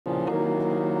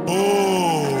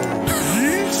Oh,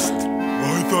 yeast?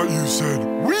 I thought you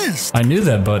said weast. I knew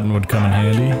that button would come in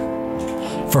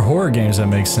handy. For horror games, that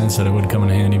makes sense that it would come in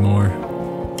handy more.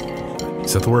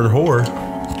 Is that the word whore?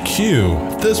 Cue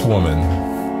this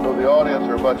woman. So the audience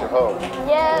are a bunch of hoes.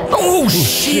 Yes. Oh,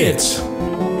 shit!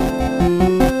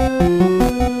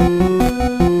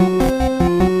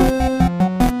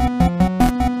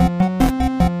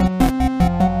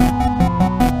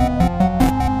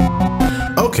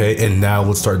 Okay, and now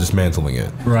let's start dismantling it.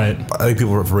 Right. I think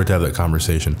people are ready to have that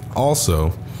conversation.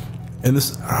 Also, and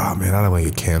this, oh man, I don't want to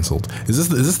get canceled. Is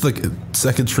this the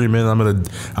second treatment? I'm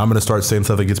gonna start saying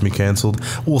stuff that gets me canceled.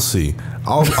 We'll see.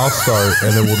 I'll start,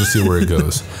 and then we'll just see where it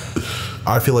goes.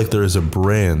 I feel like there is a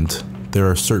brand. There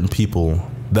are certain people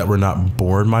that were not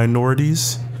born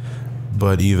minorities,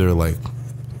 but either like.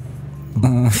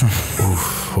 I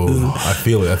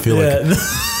feel it. I feel like.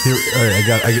 Here, all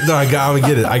right, I'm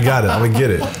gonna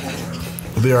get it.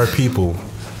 There are people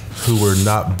who were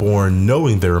not born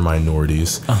knowing they were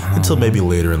minorities until maybe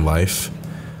later in life.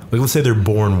 Like, let's say they're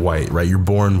born white, right? You're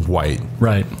born white.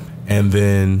 Right. And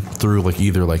then through like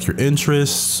either like your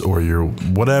interests or your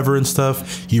whatever and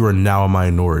stuff, you are now a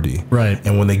minority. Right.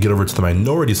 And when they get over to the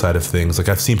minority side of things, like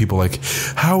I've seen people like,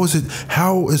 how is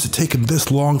it taking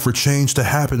this long for change to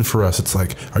happen for us? It's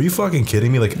like, are you fucking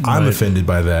kidding me? Like, I'm offended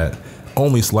by that.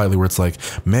 Only slightly, where it's like,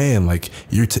 man, like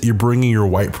you're bringing your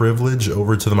white privilege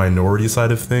over to the minority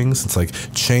side of things. It's like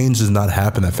change does not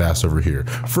happen that fast over here.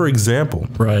 For example,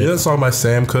 right? You know that song by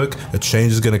Sam Cooke, "A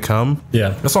Change Is Gonna Come"?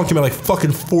 Yeah, that song came out like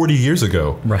fucking 40 years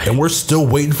ago, right? And we're still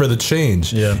waiting for the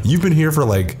change. Yeah, you've been here for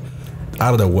like, I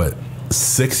don't know what,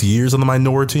 6 years on the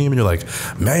minority team, and you're like,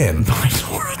 man,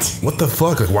 minority, what the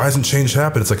fuck? Like, why hasn't change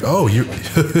happened? It's like, oh, you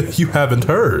you haven't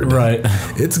heard, right?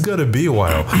 It's gonna be a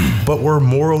while, but we're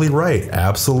morally right.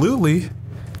 Absolutely,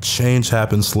 change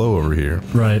happens slow over here,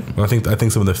 right? And I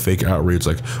think some of the fake outrage,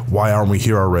 like, why aren't we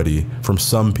here already? From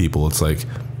some people, it's like,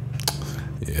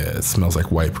 yeah, it smells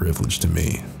like white privilege to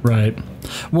me, right?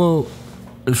 Well,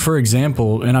 for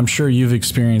example, and I'm sure you've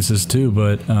experienced this too,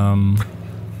 but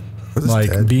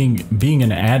like being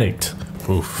an addict,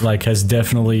 like has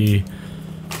definitely.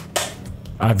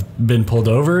 I've been pulled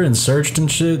over and searched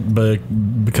and shit, but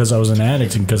because I was an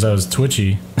addict and because I was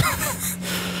twitchy.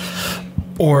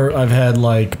 Or I've had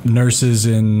like nurses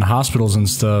in hospitals and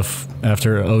stuff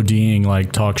after ODing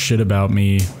like talk shit about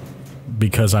me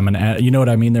because I'm an addict. You know what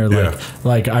I mean? They're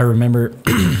like I remember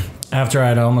after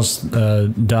I'd almost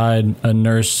died, a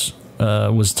nurse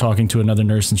was talking to another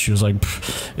nurse and she was like,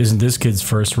 "Isn't this kid's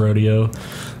first rodeo?"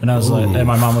 And I was like, and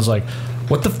my mom was like,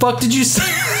 "What the fuck did you say?"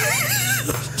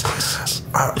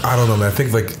 I don't know, man. I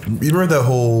think like, you remember that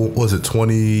whole, what was it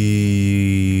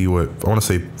 20, what I want to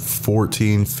say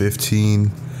 14,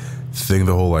 15 thing,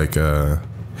 the whole like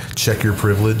check your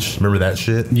privilege. Remember that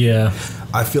shit? Yeah.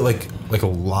 I feel like a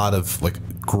lot of like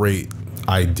great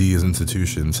ideas,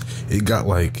 institutions, it got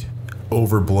like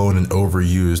overblown and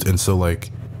overused, and so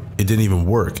like it didn't even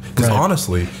work. Because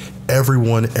honestly,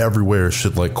 everyone everywhere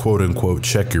should like quote unquote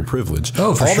check your privilege.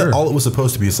 Oh, for sure. All it was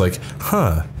supposed to be is like,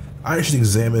 I should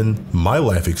examine my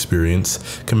life experience,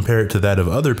 compare it to that of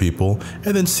other people,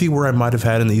 and then see where I might have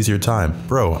had an easier time.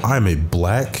 Bro, I'm a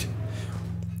black,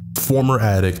 former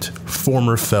addict,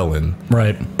 former felon.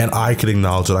 Right. And I can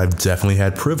acknowledge that I've definitely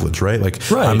had privilege, right? Like,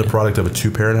 I'm the product of a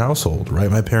two-parent household,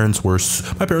 right? My parents were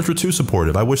too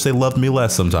supportive. I wish they loved me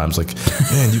less sometimes. Like,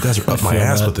 man, you guys are up my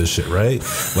ass with this shit, right?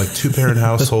 Like, two-parent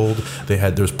household,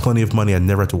 there was plenty of money. I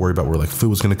never had to worry about where like food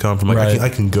was going to come from. Like, I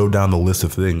can go down the list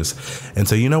of things and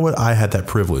say, you know what? I had that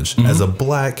privilege as a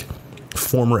black,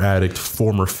 former addict,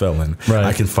 former felon.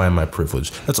 I can find my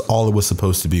privilege. That's all it was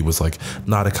supposed to be, was like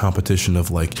not a competition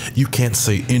of like, you can't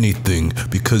say anything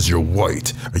because you're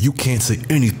white, or you can't say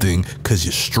anything because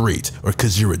you're straight, or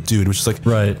because you're a dude, which is like,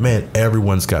 man,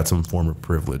 everyone's got some form of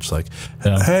privilege. Like,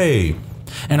 hey.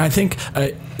 And I think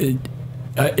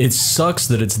it sucks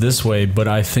that it's this way, but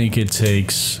I think it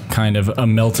takes kind of a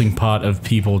melting pot of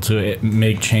people to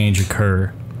make change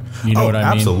occur. You know what I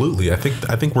mean? Absolutely. I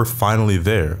think we're finally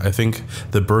there. I think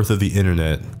the birth of the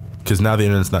internet, because now the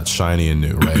internet's not shiny and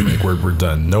new, right? Like we're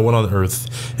done. No one on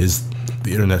earth is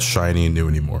the internet shiny and new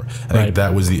anymore. I think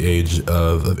that was the age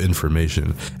of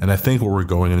information. And I think what we're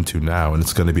going into now, and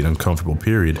it's going to be an uncomfortable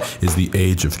period, is the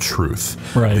age of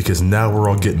truth. Right. Because now we're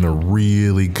all getting a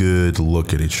really good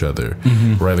look at each other.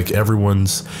 Right? Like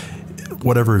everyone's,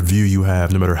 whatever view you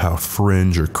have, no matter how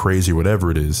fringe or crazy or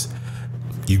whatever it is,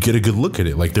 you get a good look at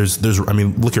it. Like there's I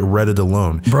mean, look at Reddit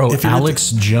alone. Bro,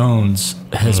 Alex Jones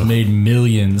has made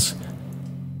millions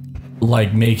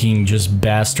like making just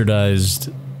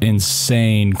bastardized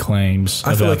insane claims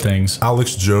I feel about like things.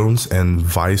 Alex Jones and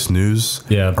Vice News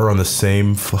are on the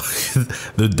same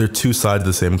they're two sides of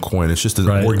the same coin. It's just an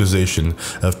organization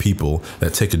of people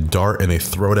that take a dart and they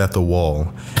throw it at the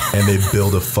wall and they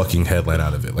build a fucking headline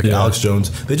out of it. Like Alex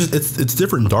Jones, they just it's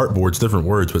different dartboards, different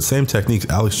words, but same techniques.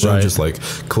 Alex Jones just like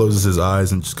closes his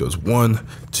eyes and just goes 1,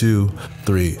 2,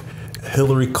 3.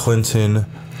 Hillary Clinton,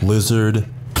 lizard,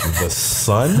 the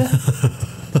sun.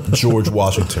 George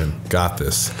Washington, got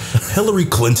this. Hillary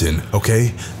Clinton,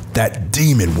 okay, that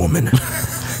demon woman,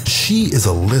 she is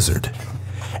a lizard,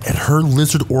 and her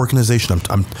lizard organization.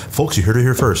 Folks, you heard it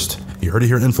here first. You heard it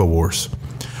here in Infowars.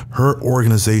 Her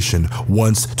organization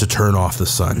wants to turn off the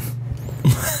sun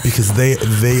because they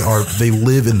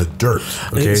live in the dirt.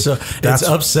 Okay, so it's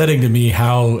upsetting to me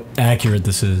how accurate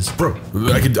this is, bro.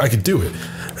 I could do it.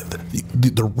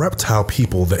 The reptile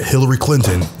people that Hillary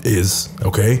Clinton is,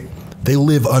 okay. They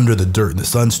live under the dirt and the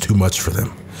sun's too much for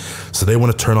them. So they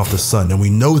want to turn off the sun. And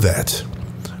we know that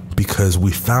because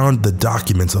we found the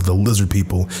documents of the lizard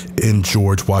people in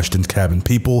George Washington's cabin.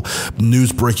 People,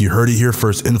 news break, you heard it here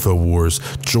first, Infowars.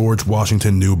 George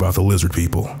Washington knew about the lizard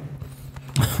people.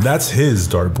 That's his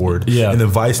dartboard. Yeah. And then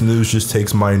Vice News just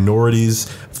takes minorities,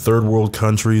 third world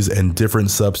countries, and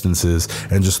different substances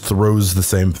and just throws the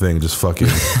same thing. Just fucking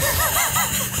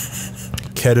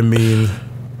ketamine,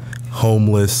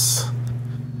 homeless,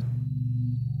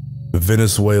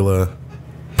 Venezuela,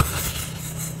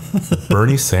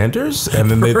 Bernie Sanders,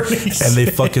 and then they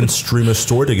fucking stream a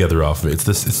story together off of it.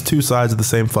 It's two sides of the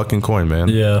same fucking coin, man.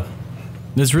 Yeah,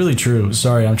 it's really true.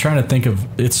 Sorry, I'm trying to think of.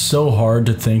 It's so hard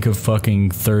to think of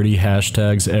fucking 30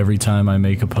 hashtags every time I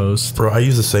make a post. Bro, I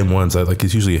use the same ones.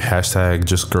 It's usually hashtag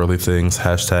just girly things,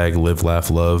 hashtag live laugh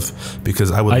love,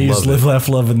 because I use live laugh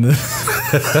love in this.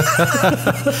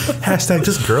 Hashtag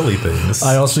just girly things.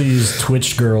 I also use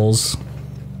Twitch girls.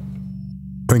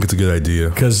 I think it's a good idea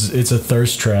because it's a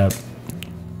thirst trap.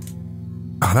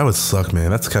 Oh, that would suck, man.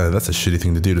 That's a shitty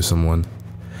thing to do to someone.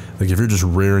 Like if you're just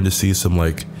raring to see some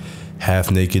like half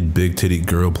naked big titty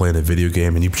girl playing a video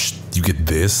game and you get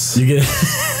this. You get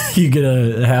you get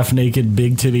a half naked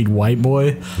big tittied white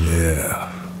boy. Yeah,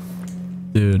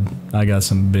 dude, I got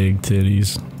some big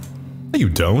titties. No, you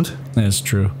don't. That's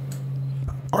true.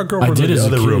 Our girlfriend's in the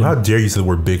other room. How dare you say the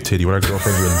word big titty when our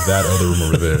girlfriends are in that other room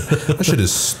over there? That shit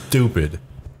is stupid.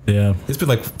 Yeah. It's been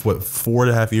like, what,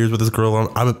 4.5 years with this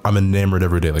girl? I'm enamored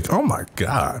every day. Like, oh my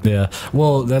God. Yeah.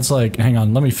 Well, that's like, hang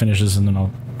on, let me finish this and then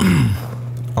I'll.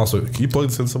 Also, can you plug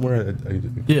this in somewhere?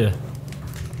 Yeah.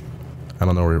 I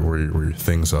don't know where your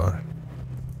things are.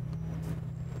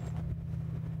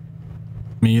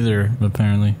 Me either,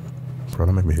 apparently. Bro,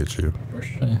 don't make me hit you.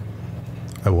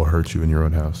 I will hurt you in your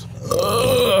own house.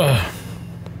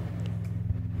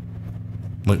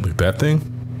 Like that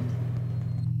thing?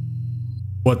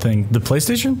 What thing? The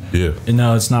PlayStation? Yeah.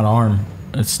 No, it's not ARM.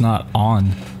 It's not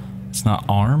on. It's not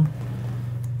ARM.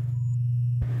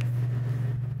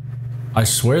 I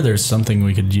swear there's something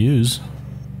we could use.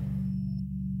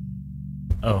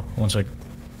 Oh, one sec.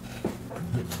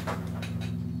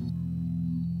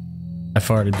 I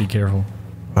farted, be careful.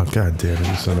 Oh, God damn it,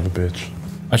 you son of a bitch.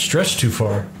 I stretched too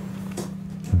far.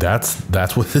 That's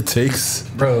what it takes?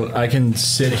 Bro, I can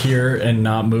sit here and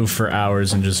not move for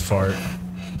hours and just fart.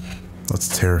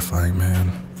 That's terrifying,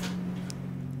 man.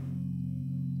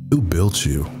 Who built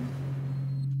you?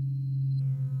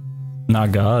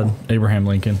 Not God. Abraham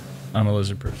Lincoln. I'm a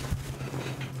lizard person.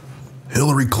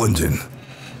 Hillary Clinton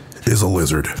is a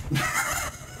lizard.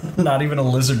 Not even a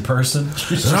lizard person.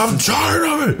 I'm tired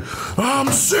of it. I'm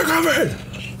sick of it.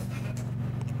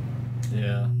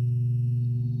 Yeah.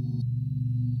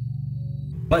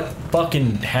 What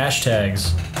fucking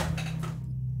hashtags?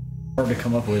 Hard to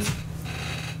come up with.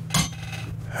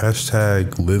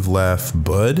 Hashtag live laugh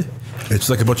bud. It's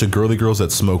like a bunch of girly girls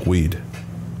that smoke weed.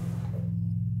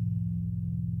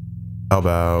 How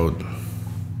about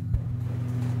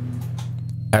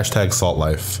hashtag salt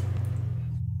life?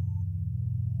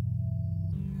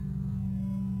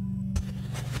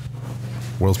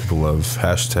 What else people love?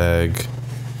 Hashtag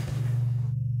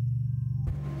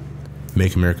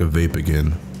make America vape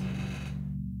again.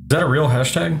 Is that a real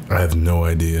hashtag? I have no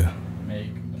idea.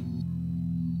 Make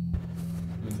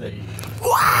vape.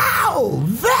 Wow,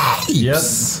 vapes!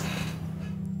 Yes.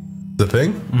 The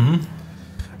thing? Mm-hmm.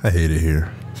 I hate it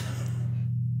here.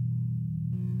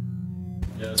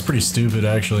 Yeah, it's pretty stupid,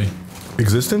 actually.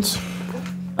 Existence?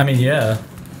 I mean, yeah.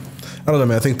 I don't know,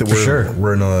 man. I think that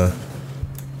we're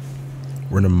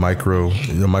in a micro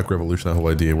evolution. That whole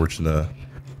idea. We're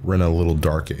in a little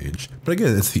dark age. But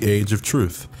again, it's the age of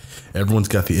truth. Everyone's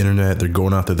got the internet. They're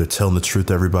going out there. They're telling the truth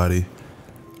to everybody.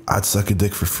 I'd suck a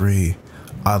dick for free.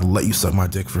 I'd let you suck my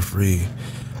dick for free.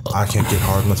 I can't get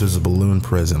hard unless there's a balloon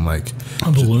present. Like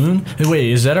a balloon? Hey, wait,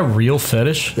 is that a real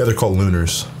fetish? Yeah, they're called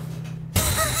looners.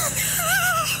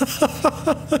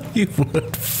 You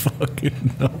would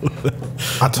fucking know that.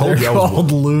 I told you I was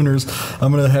called looners.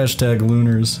 I'm gonna hashtag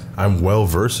looners. I'm well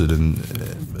versed in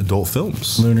adult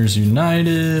films. Looners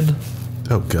United.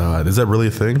 Oh God, is that really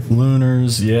a thing?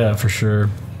 Looners, yeah, for sure.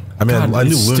 I mean, God, I knew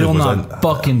it's looners. Still not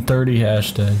fucking 30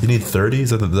 hashtag. You need 30?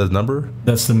 Is that the number?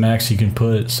 That's the max you can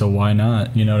put. So why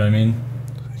not? You know what I mean?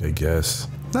 I guess.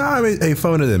 Nah, I mean, hey,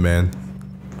 phone it in, man.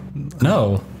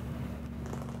 No.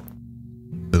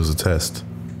 It was a test.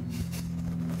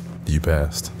 You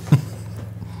passed.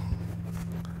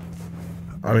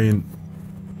 I mean,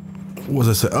 what was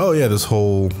I say? Oh yeah, this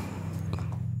whole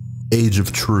age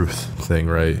of truth thing,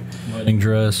 right? Wedding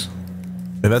dress.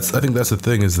 And I think that's the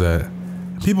thing, is that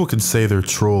people can say they're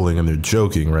trolling and they're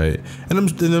joking, right? And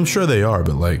I'm sure they are,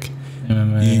 but like,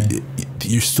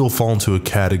 you still fall into a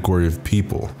category of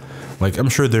people. Like, I'm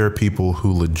sure there are people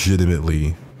who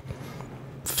legitimately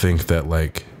think that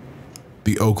like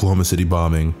the Oklahoma City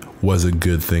bombing was a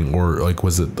good thing, or like,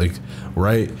 was it like,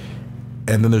 right?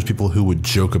 And then there's people who would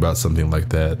joke about something like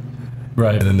that.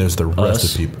 Right. And then there's the rest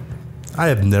of people. I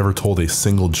have never told a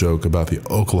single joke about the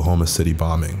Oklahoma City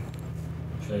bombing.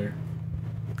 Fair.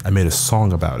 I made a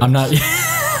song about it. I'm not. All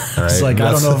right? It's like,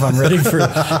 I don't know if I'm ready for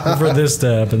this to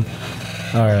happen.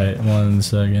 All right, 1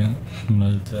 second. I'm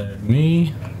gonna tag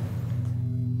me.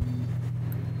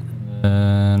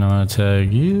 And I'm gonna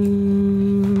tag you.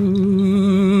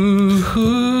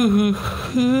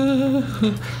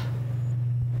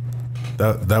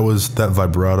 That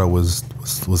vibrato was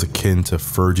akin to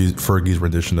Fergie's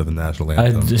rendition of the national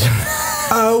anthem.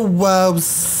 Oh, well,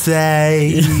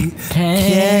 say,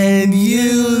 can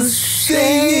you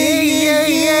see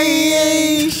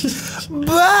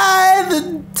by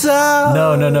the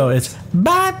dawn? No, it's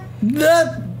by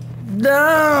the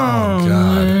dawn. Oh,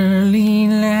 God. Early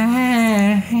light.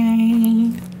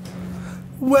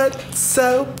 What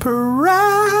so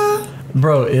proud?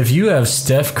 Bro, if you have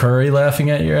Steph Curry laughing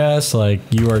at your ass, like,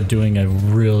 you are doing a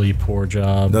really poor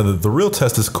job. No, the real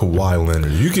test is Kawhi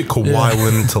Leonard. You get Kawhi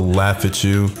Leonard to laugh at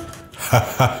you. Ha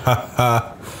ha ha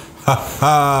ha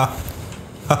ha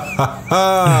ha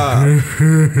ha.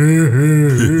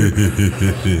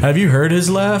 Have you heard his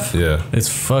laugh? Yeah. It's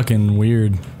fucking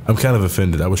weird. I'm kind of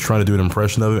offended. I was trying to do an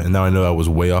impression of it, and now I know I was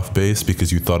way off base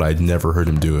because you thought I'd never heard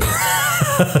him do it.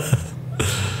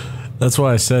 That's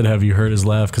why I said, have you heard his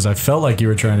laugh? Because I felt like you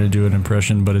were trying to do an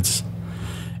impression, but it's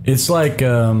like,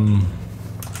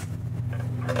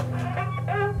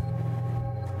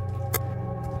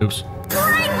 oops.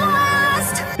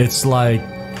 It's like,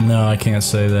 no, I can't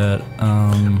say that.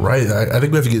 Right. I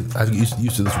think we have to get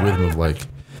used to this rhythm of like,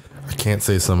 I can't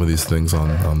say some of these things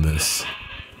on this.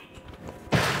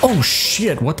 Oh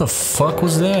shit, what the fuck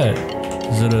was that?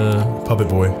 Is it a Puppet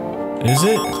Boy? Is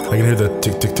it? I can hear the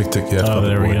tick tick tick tick. Yeah. Oh,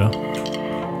 there we go.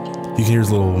 You can hear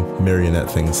his little marionette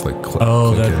things like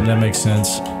oh, clicking. that makes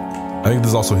sense. I think this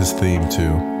is also his theme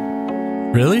too.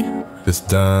 Really? This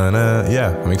dun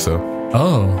yeah, I think so.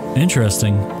 Oh,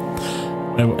 interesting.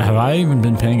 Have I even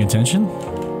been paying attention?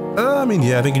 I mean,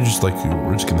 yeah, I think you're just like,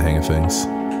 we're just gonna hang of things.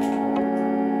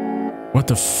 What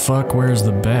the fuck? Where's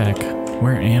the back?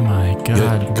 Where am I? God.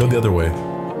 Yeah, go the other way.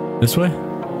 This way?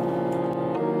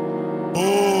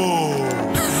 Oh,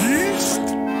 yeast?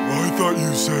 I thought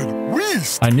you said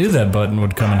weast. I knew that button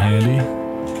would come in handy.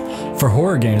 For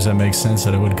horror games, that makes sense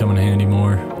that it would come in handy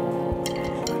more.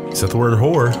 Is that the word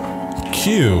whore?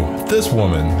 Cue this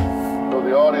woman. So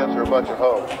the audience are a bunch of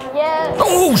hoes. Yeah.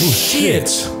 Oh, shit!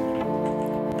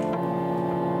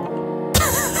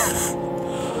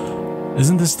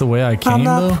 Isn't this the way I came,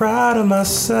 though? Proud of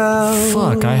myself.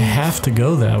 Fuck, I have to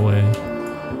go that way.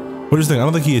 What do you think? I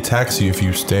don't think he attacks you if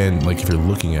you stand, like, if you're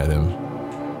looking at him.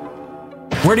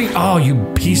 Where do you... Oh, you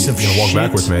piece of shit. Walk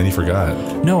backwards, man. You forgot.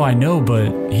 No, I know,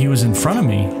 but he was in front of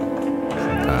me.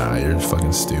 Ah, you're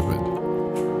fucking stupid.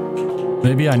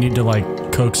 Maybe I need to, like,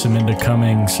 coax him into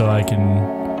coming so I can...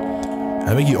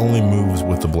 I think he only moves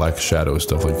with the black shadow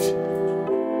stuff, like...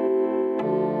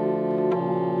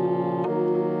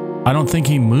 I don't think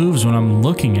he moves when I'm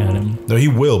looking at him. No, he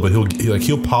will, but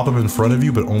he'll pop up in front of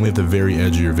you, but only at the very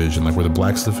edge of your vision. Like where the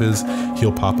black stuff is,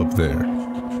 he'll pop up there.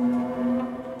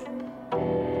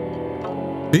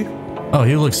 See? Oh,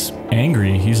 he looks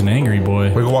angry. He's an angry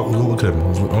boy. Wait, go look at him. I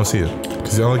want to see it.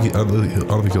 Because I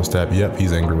don't think he'll stab. Yep,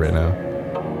 he's angry right now.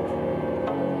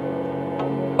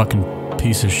 Fucking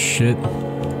piece of shit.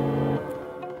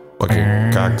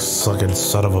 Fucking cock-sucking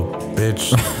son of a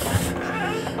bitch.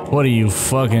 What are you,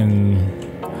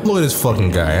 fucking Look at this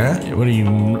fucking guy, huh? What are you?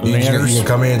 You just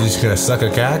come in and just gonna suck a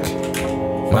cock?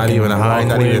 Not even a high,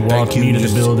 not even a thank you. Me to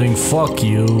the building. Fuck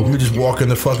you. You just walk in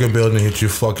the fucking building, hit your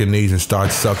fucking knees, and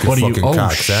start sucking fucking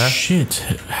cocks, huh? Shit!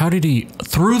 How did he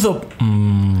through the?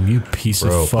 You piece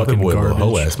of fucking boy, garbage.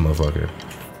 Hoe ass motherfucker.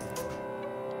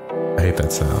 I hate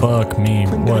that sound. Fuck me.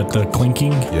 What, the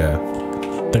clinking? Yeah.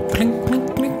 The clink,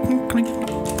 clink, clink, clink, clink.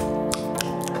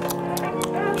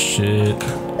 Shit.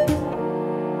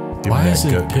 Why is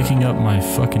it picking up my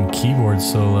fucking keyboard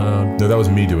so loud? No, that was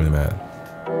me doing that.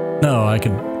 No, I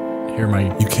could hear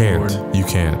my You can't. keyboard. You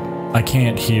can't. I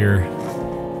can't hear.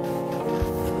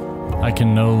 I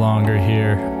can no longer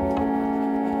hear.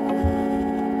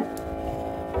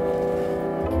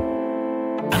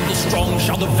 And the strong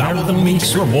shall devour The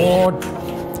meek's reward.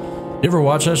 You ever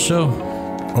watch that show?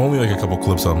 Only like a couple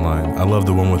clips online. I love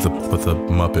the one with the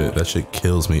Muppet. That shit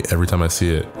kills me every time I see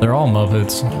it. They're all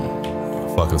Muppets.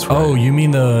 Fuck, that's right. Oh, you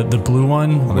mean the blue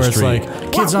one where it's street.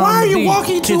 like kids on the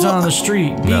beat, kids on the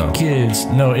street, beat kids.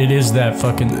 No, it is that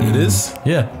fucking. It is?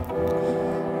 Yeah.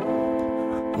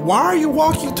 Why are you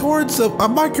walking towards a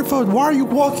microphone? Why are you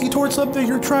walking towards something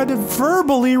you're trying to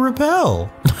verbally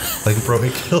repel? Like, bro,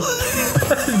 it kills.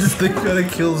 This thing kind of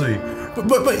kills me.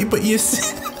 But you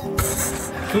see.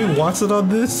 Can we watch it on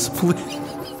this, please?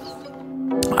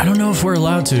 I don't know if we're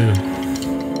allowed to.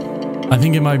 I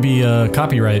think it might be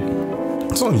copyright.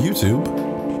 It's on YouTube.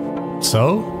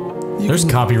 So? There's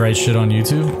copyright shit on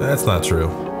YouTube. That's not true.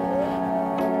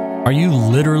 Are you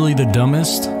literally the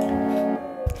dumbest?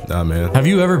 Nah, man. Have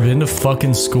you ever been to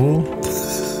fucking school?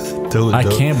 I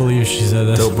can't believe she said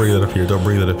that. Don't bring that up here. Don't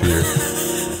bring that up here.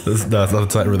 It's not the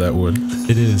time for that one.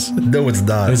 It is. No, it's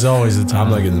not. It's always the time.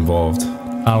 I'm not getting involved.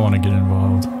 I want to get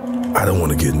involved. I don't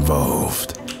want to get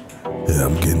involved. Yeah,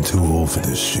 I'm getting too old for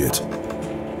this shit.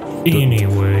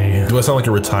 Anyway. Do I sound like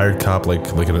a retired cop, like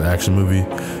in an action movie?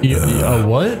 A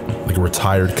what? Like a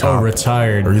retired cop? Oh,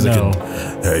 retired. Or he's no. like,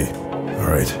 hey, all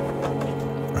right.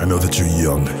 I know that you're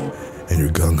young and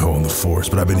you're gung-ho on the force,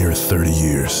 but I've been here 30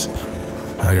 years.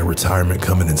 I got retirement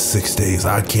coming in 6 days.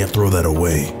 I can't throw that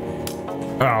away.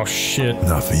 Oh, shit.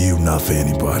 Not for you, not for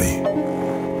anybody.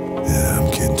 Yeah, I'm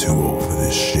getting too old for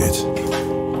this shit.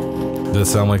 Does that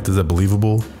sound like, is that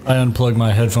believable? I unplugged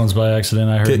my headphones by accident.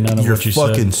 I heard none of what you said. You're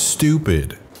fucking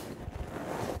stupid.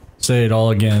 Say it all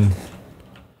again.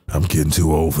 I'm getting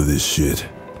too old for this shit.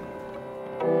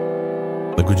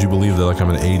 Like, would you believe that, like, I'm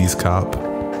an 80s cop?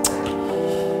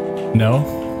 No.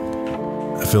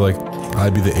 I feel like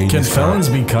I'd be the 80s Can cop. felons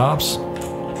be cops?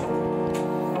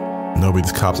 No, but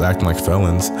these cops acting like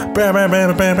felons. Bam, bam,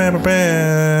 bam, bam, bam,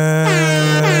 bam.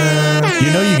 You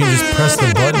know you can just press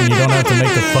the button. You don't have to make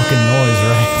the fucking noise,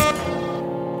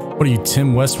 right? What are you,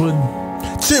 Tim Westwood?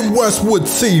 Tim Westwood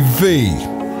TV.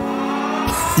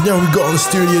 You know, we got on the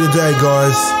studio today,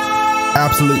 guys.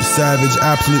 Absolute savage,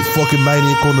 absolute fucking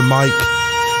maniac on the mic.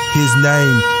 His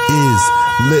name is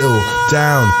Little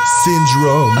Down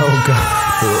Syndrome. Oh, God.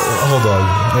 Hold on.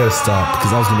 I gotta stop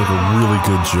because I was gonna make a really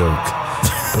good joke.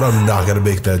 But I'm not gonna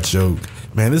make that joke.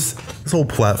 Man, this whole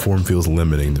platform feels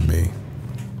limiting to me.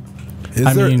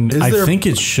 I think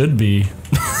it should be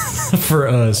for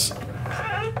us.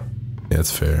 Yeah,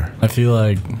 it's fair. I feel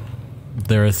like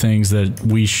there are things that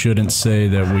we shouldn't say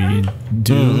that we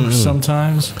do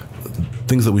sometimes.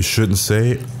 Things that we shouldn't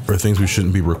say or things we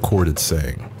shouldn't be recorded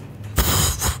saying.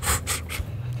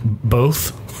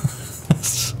 Both?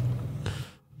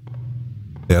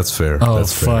 Yeah, that's fair. Oh,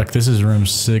 that's fuck. fair. This is room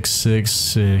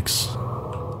 666.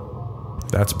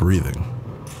 That's breathing.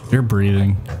 You're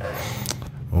breathing.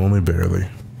 Only barely.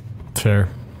 Fair.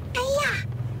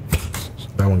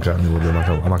 That one got me a little bit.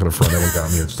 I'm not gonna front. That one got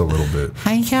me just a little bit.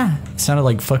 Hiya. Sounded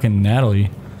like fucking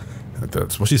Natalie.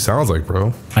 That's what she sounds like,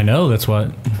 bro. I know, that's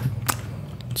what.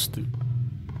 Stupid.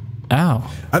 Ow.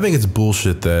 I think it's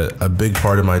bullshit that a big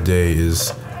part of my day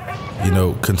is, you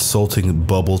know, consulting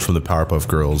Bubbles from the Powerpuff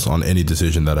Girls on any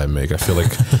decision that I make. I feel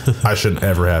like I shouldn't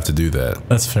ever have to do that.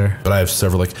 That's fair. But I have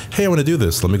several like, hey, I want to do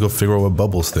this. Let me go figure out what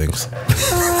Bubbles thinks.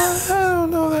 I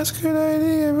don't know. That's a good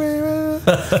idea, baby.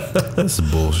 This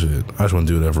is bullshit. I just want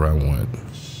to do whatever I want.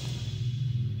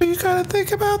 But you gotta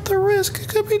think about the risk. It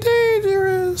could be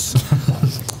dangerous.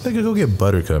 I could go get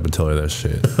Buttercup and tell her that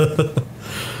shit.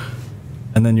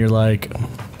 And then you're like,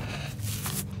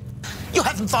 You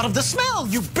haven't thought of the smell,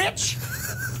 you bitch!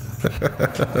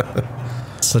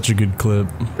 such a good clip.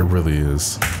 It really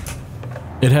is.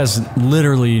 It has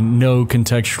literally no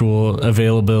contextual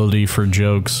availability for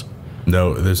jokes.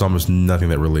 No, there's almost nothing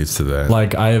that relates to that.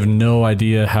 Like, I have no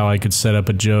idea how I could set up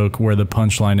a joke where the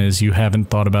punchline is, you haven't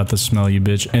thought about the smell, you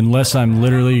bitch. Unless I'm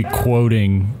literally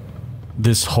quoting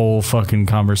this whole fucking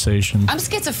conversation. I'm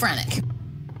schizophrenic.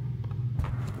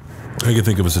 I can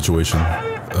think of a situation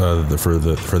for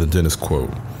the dentist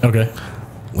quote. Okay.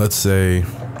 Let's say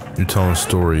you're telling a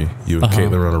story. You and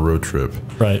Caitlin are on a road trip.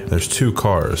 Right. There's 2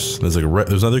 cars. There's like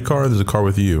there's another car. And there's a car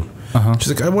with you. She's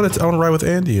like, I want to ride with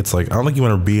Andy. It's like, I don't think you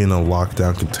want to be in a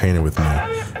lockdown container with me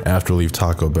after leave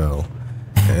Taco Bell.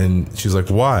 And she's like,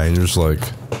 why? And you're just like,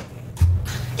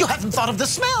 You haven't thought of the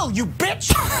smell, you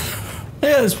bitch!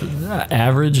 Yeah, it's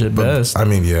average at best. I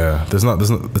mean, yeah. There's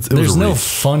no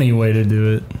funny way to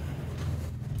do it.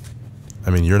 I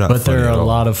mean, you're not. But there are a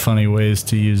lot of funny ways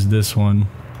to use this one.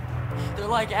 They're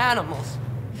like animals,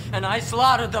 and I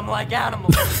slaughtered them like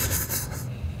animals.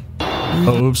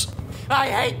 Oh, oops. I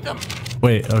hate them.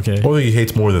 Wait, okay. All he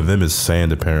hates more than them is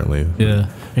sand, apparently. Yeah.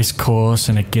 It's coarse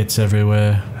and it gets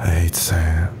everywhere. I hate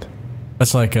sand.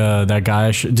 That's like that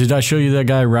guy. Did I show you that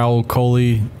guy, Raoul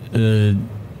Coley,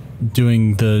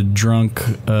 doing the drunk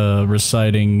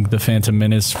reciting the Phantom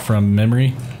Menace from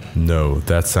memory? No,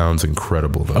 that sounds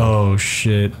incredible, though. Oh,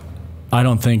 shit. I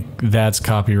don't think that's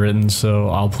copywritten, so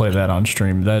I'll play that on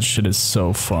stream. That shit is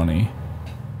so funny.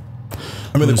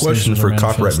 I mean, the question for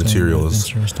copyright material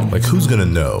is, like, who's gonna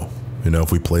know? You know,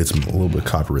 if we played a little bit of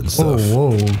copyrighted stuff.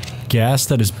 Whoa. Gas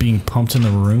that is being pumped in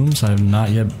the rooms? I have not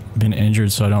yet been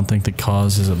injured, so I don't think the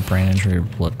cause is a brain injury or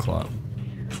blood clot.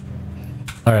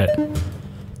 Alright.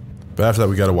 But after that,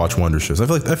 we gotta watch Wonder Shows.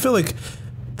 I feel like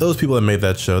those people that made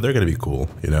that show, they're gonna be cool,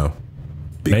 you know?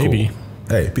 Maybe. Cool.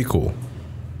 Hey, be cool.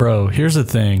 Bro, here's the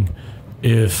thing.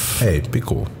 Hey, be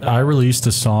cool. I released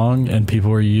a song and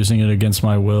people were using it against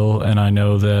my will, and I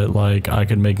know that, like, I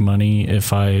could make money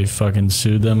if I fucking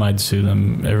sued them. I'd sue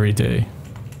them every day.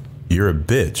 You're a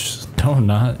bitch. No, I'm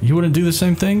not. You wouldn't do the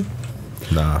same thing?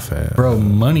 Nah, fam. Bro,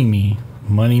 money me.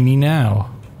 Money me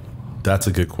now. That's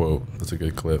a good quote. That's a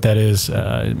good clip. That is,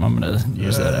 I'm gonna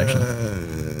use that actually.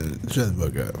 Shut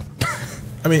the fuck up.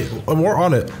 I mean, when we're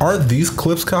on it, aren't these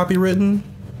clips copywritten?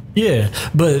 Yeah,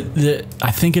 but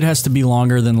I think it has to be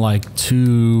longer than like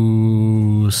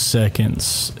 2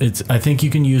 seconds. I think you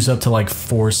can use up to like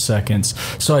 4 seconds.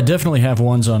 So I definitely have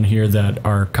ones on here that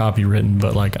are copywritten,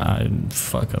 but like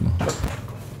fuck them.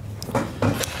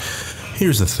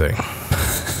 Here's the thing.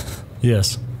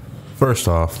 Yes. First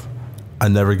off, I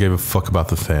never gave a fuck about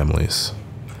the families.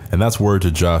 And that's word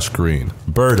to Josh Green.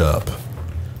 Bird up.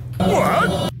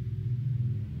 What?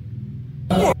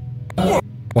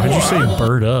 Why'd you say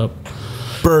bird up?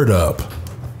 Bird up.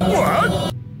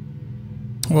 What?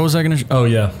 What was I gonna? Oh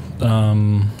yeah.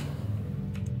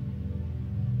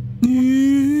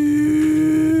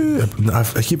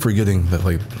 I keep forgetting that,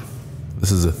 like, this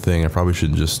is a thing. I probably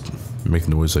shouldn't just make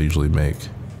the noise I usually make.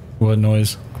 What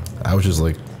noise? I was just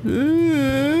like.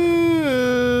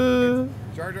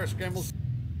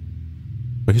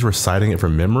 But he's reciting it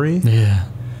from memory? Yeah.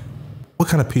 What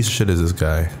kind of piece of shit is this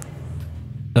guy?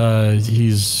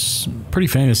 He's pretty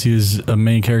famous. He's a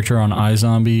main character on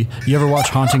iZombie. You ever watch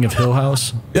Haunting of Hill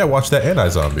House? Yeah, watch that and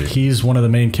iZombie. He's one of the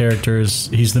main characters.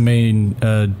 He's the main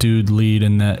dude lead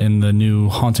in the new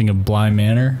Haunting of Bly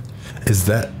Manor. Is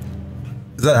that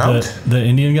out? The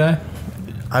Indian guy?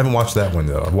 I haven't watched that one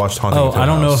though. I've watched Haunting of Hill House. I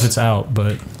don't know if it's out,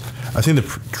 but I've seen the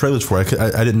trailers for it.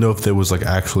 I didn't know if there was like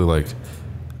actually like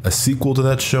a sequel to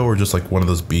that show or just like one of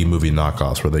those B-movie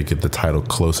knockoffs where they get the title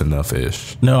close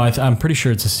enough-ish. No, I'm pretty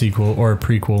sure it's a sequel or a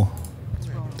prequel.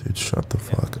 Dude, shut the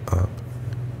fuck up.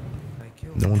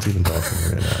 No one's even talking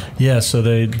right now. Yeah, so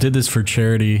they did this for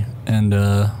charity, and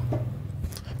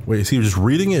Wait, is he just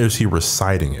reading it or is he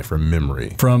reciting it from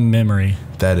memory? From memory.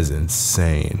 That is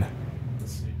insane.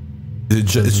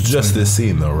 It's just this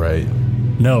scene though, right?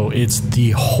 No, it's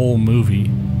the whole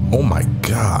movie. Oh my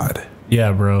god.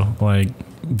 Yeah, bro. Like,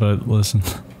 but listen.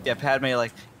 Yeah, Padme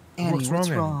like, Annie, what's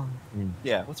wrong? Annie?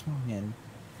 Yeah, what's wrong, Annie?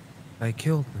 I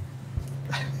killed them.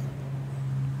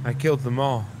 I killed them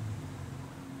all.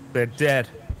 They're dead.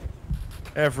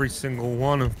 Every single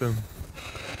one of them.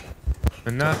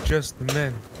 And not just the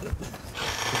men, but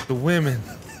the women.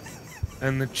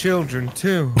 And the children,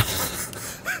 too.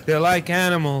 They're like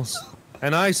animals.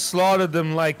 And I slaughtered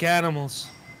them like animals.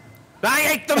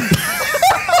 I ate them!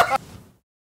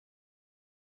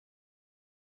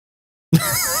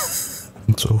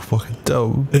 It's so fucking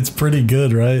dope. It's pretty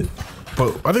good, right?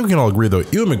 But I think we can all agree though,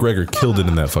 Ewan McGregor killed it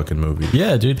in that fucking movie.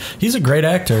 Yeah, dude. He's a great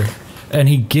actor. And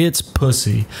he gets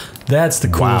pussy. That's the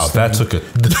coolest thing. That took a...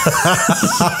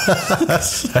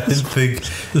 I didn't think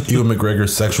Ewan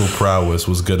McGregor's sexual prowess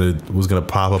was gonna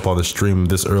pop up on the stream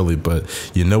this early, but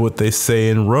you know what they say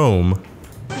in Rome.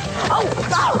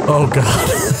 Oh, God.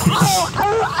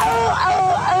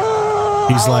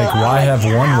 He's like, why have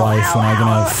one wife when I can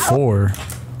have 4?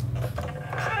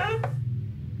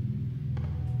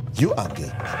 You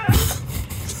ugly.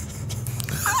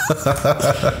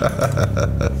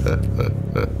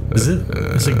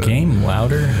 Is it game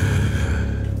louder?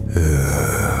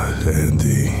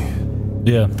 Andy.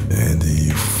 Yeah. Andy,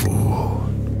 you fool.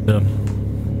 Yeah.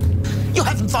 You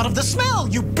haven't thought of the smell,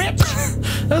 you bitch!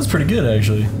 That was pretty good,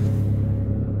 actually.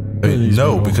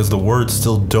 No, because the words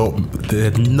still don't. They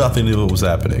had nothing to do with what was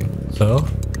happening. So?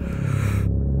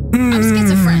 I'm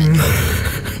schizophrenic.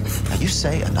 Now you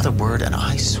say another word, and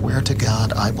I swear to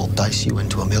God, I will dice you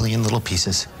into a million little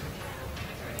pieces.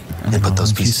 And put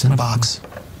those pieces in a box.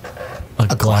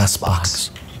 A glass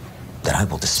box. That I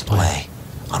will display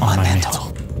on my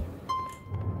mantle.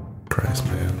 Christ,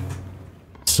 man.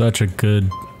 Such a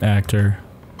good actor.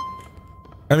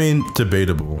 I mean,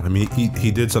 debatable. I mean,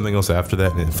 he did something else after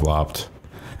that and it flopped.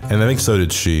 And I think so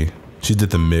did she. She did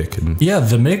the Mick. And yeah,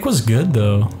 the Mick was good,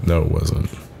 though. No, it wasn't.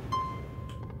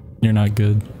 You're not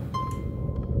good.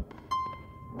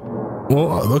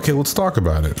 Well, okay, let's talk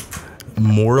about it.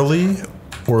 Morally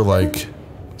or like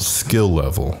skill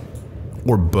level?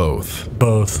 Or both?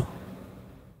 Both.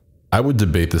 I would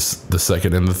debate this the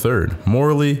second and the third.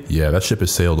 Morally, yeah, that ship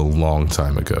has sailed a long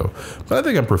time ago. But I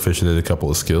think I'm proficient in a couple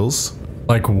of skills.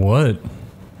 Like what?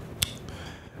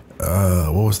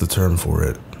 What was the term for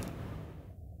it?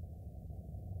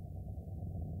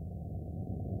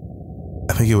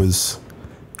 I think it was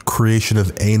creation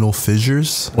of anal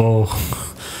fissures. Whoa.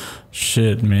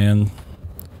 Shit, man.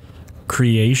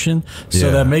 Creation? So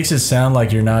Yeah. that makes it sound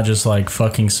like you're not just like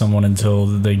fucking someone until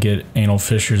they get anal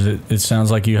fissures. It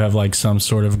sounds like you have like some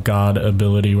sort of god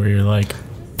ability where you're like,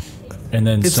 and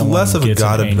then It's someone less of a gets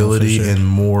god an anal ability fissure. and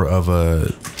more of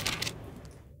a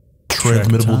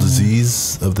transmittable Tractile.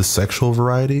 disease of the sexual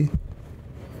variety.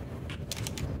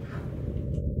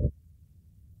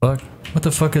 Fuck. What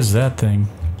the fuck is that thing?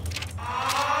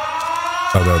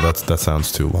 Oh no, that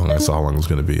sounds too long. I saw how long it was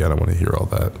going to be. I don't want to hear all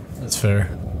that. That's fair.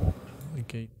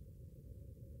 Okay.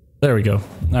 There we go.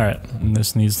 All right, and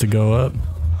this needs to go up.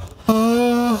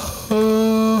 Got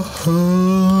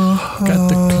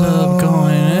the club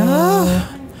going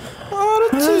up.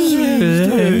 What a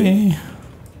Tuesday.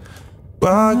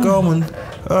 Why going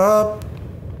up?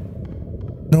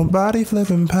 Nobody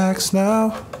flipping packs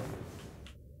now.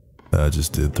 I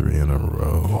just did 3 in a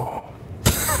row.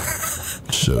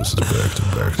 Shows us back to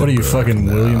back. What are you, fucking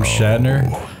William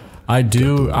Shatner? I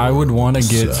would want to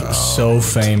get so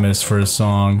famous for a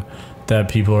song that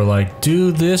people are like,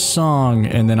 do this song,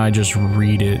 and then I just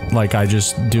read it. Like, I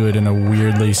just do it in a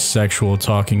weirdly sexual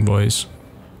talking voice.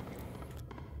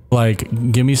 Like,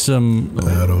 give me some...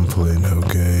 I don't play no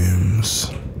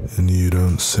games, and you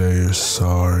don't say you're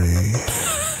sorry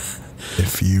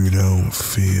if you don't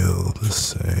feel the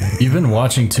same. You've been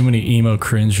watching too many emo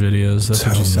cringe videos. That's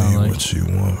what you sound like. Tell me what you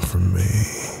want from me.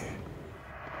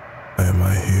 Why am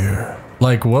I here?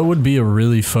 Like, what would be a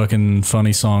really fucking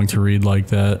funny song to read like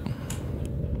that?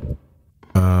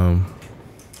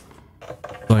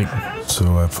 Like,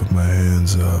 so I put my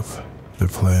hands up. They're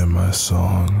playing my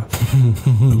song.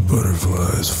 The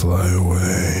butterflies fly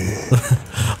away.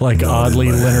 like oddly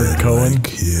Nodding my Leonard head Cohen.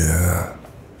 like, yeah.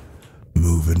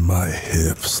 Moving my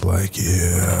hips like,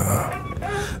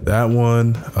 yeah. That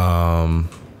one.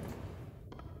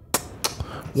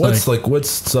 What's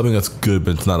something that's good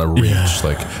but it's not a reach? Yeah.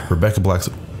 Like Rebecca Black's.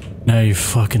 Now you're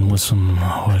fucking with some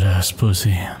wet ass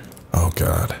pussy. Oh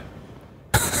God.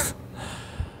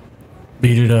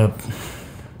 Beat it up.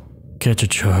 Catch a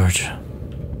charge.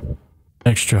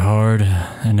 Extra hard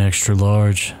and extra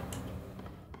large.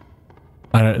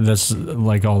 That's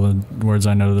like all the words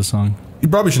I know to the song. You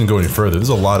probably shouldn't go any further. There's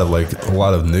a lot of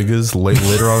niggas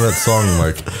later on that song.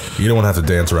 Like you don't want to have to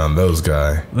dance around those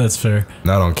guy. That's fair.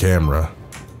 Not on camera.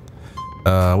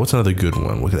 What's another good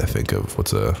one? What could I think of?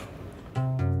 What's a...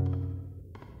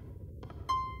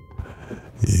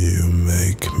 You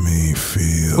make me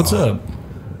feel... What's up?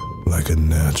 Like a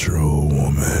natural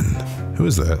woman. Who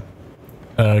is that?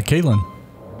 Caitlin.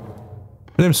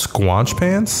 Her name's Squanch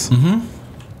Pants? Mm-hmm.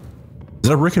 Is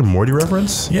that a Rick and Morty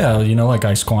reference? Yeah, you know, like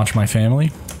I squanch my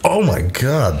family. Oh my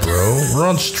God, bro. We're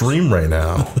on stream right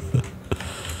now.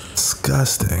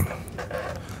 Disgusting.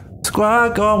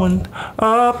 Squad going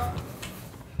up.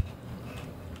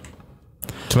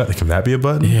 Can that be a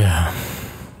button? Yeah.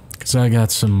 Because I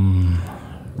got some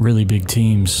really big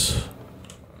teams.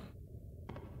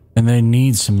 And they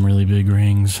need some really big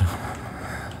rings.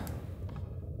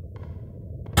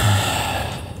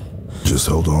 Just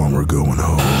hold on, we're going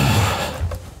home.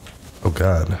 Oh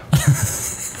God.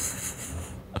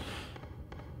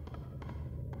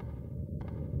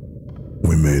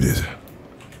 We made it.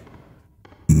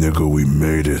 Nigga, we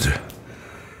made it.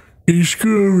 You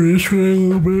screw this way a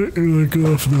little bit and like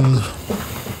off the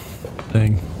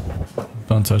thing.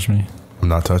 Don't touch me. I'm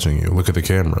not touching you. Look at the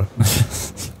camera.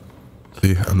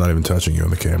 See, I'm not even touching you on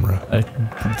the camera.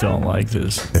 I don't like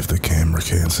this. If the camera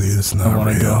can't see it, it's not real. I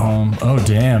want to go home. Oh,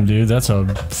 damn, dude. That's a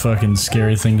fucking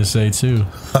scary thing to say, too.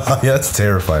 Yeah, that's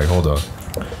terrifying. Hold on.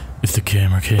 If the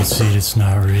camera can't see it, it's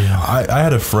not real. I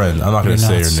had a friend. I'm not going to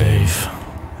say her name. Safe.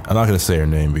 I'm not going to say her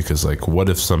name because, like, what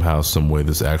if somehow, some way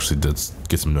this actually does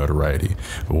get some notoriety?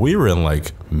 But we were in,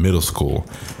 like, middle school,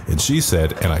 and she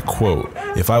said, and I quote,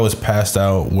 if I was passed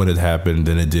out when it happened,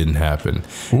 then it didn't happen.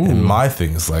 Ooh. And my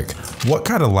thing is, like, what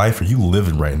kind of life are you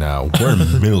living right now? We're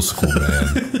in middle school,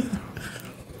 man.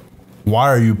 Why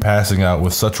are you passing out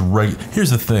with such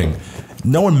Here's the thing.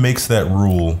 No one makes that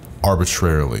rule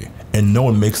arbitrarily, and no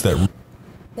one makes that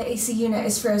The AC unit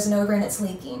is frozen over and it's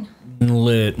leaking.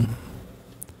 Lit.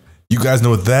 You guys know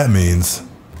what that means.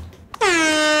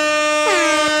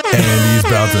 And he's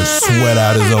about to sweat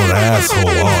out his own asshole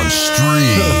on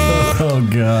stream. Oh,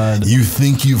 God. You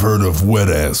think you've heard of wet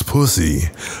ass pussy,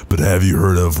 but have you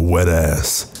heard of wet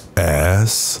ass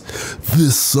ass?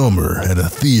 This summer at a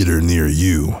theater near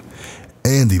you,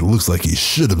 Andy looks like he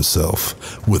shit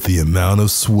himself with the amount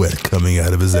of sweat coming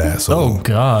out of his asshole. Oh,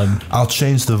 God. I'll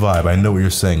change the vibe. I know what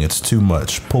you're saying. It's too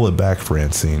much. Pull it back,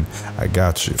 Francine. I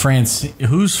got you.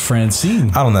 Who's Francine?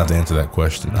 I don't have to answer that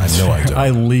question. I know I don't. I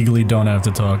legally don't have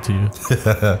to talk to you.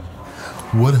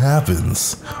 What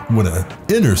happens when an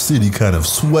inner city kind of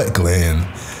sweat gland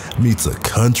meets a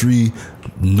country,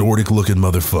 Nordic-looking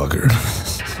motherfucker?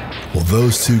 Well,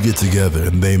 those two get together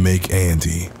and they make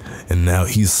Andy. And now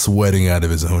he's sweating out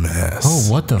of his own ass.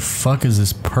 Oh, what the fuck is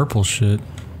this purple shit?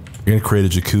 You're gonna create a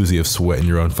jacuzzi of sweat in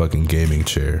your own fucking gaming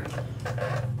chair.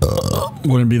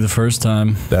 Wouldn't be the first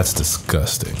time. That's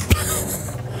disgusting.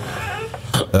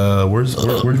 Where's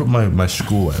my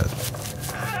school at?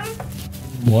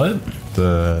 What?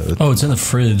 Oh, it's in the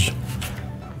fridge.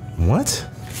 What?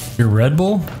 Your Red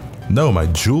Bull? No, my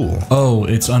Juul. Oh,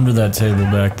 it's under that table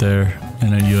back there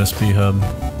in a USB hub.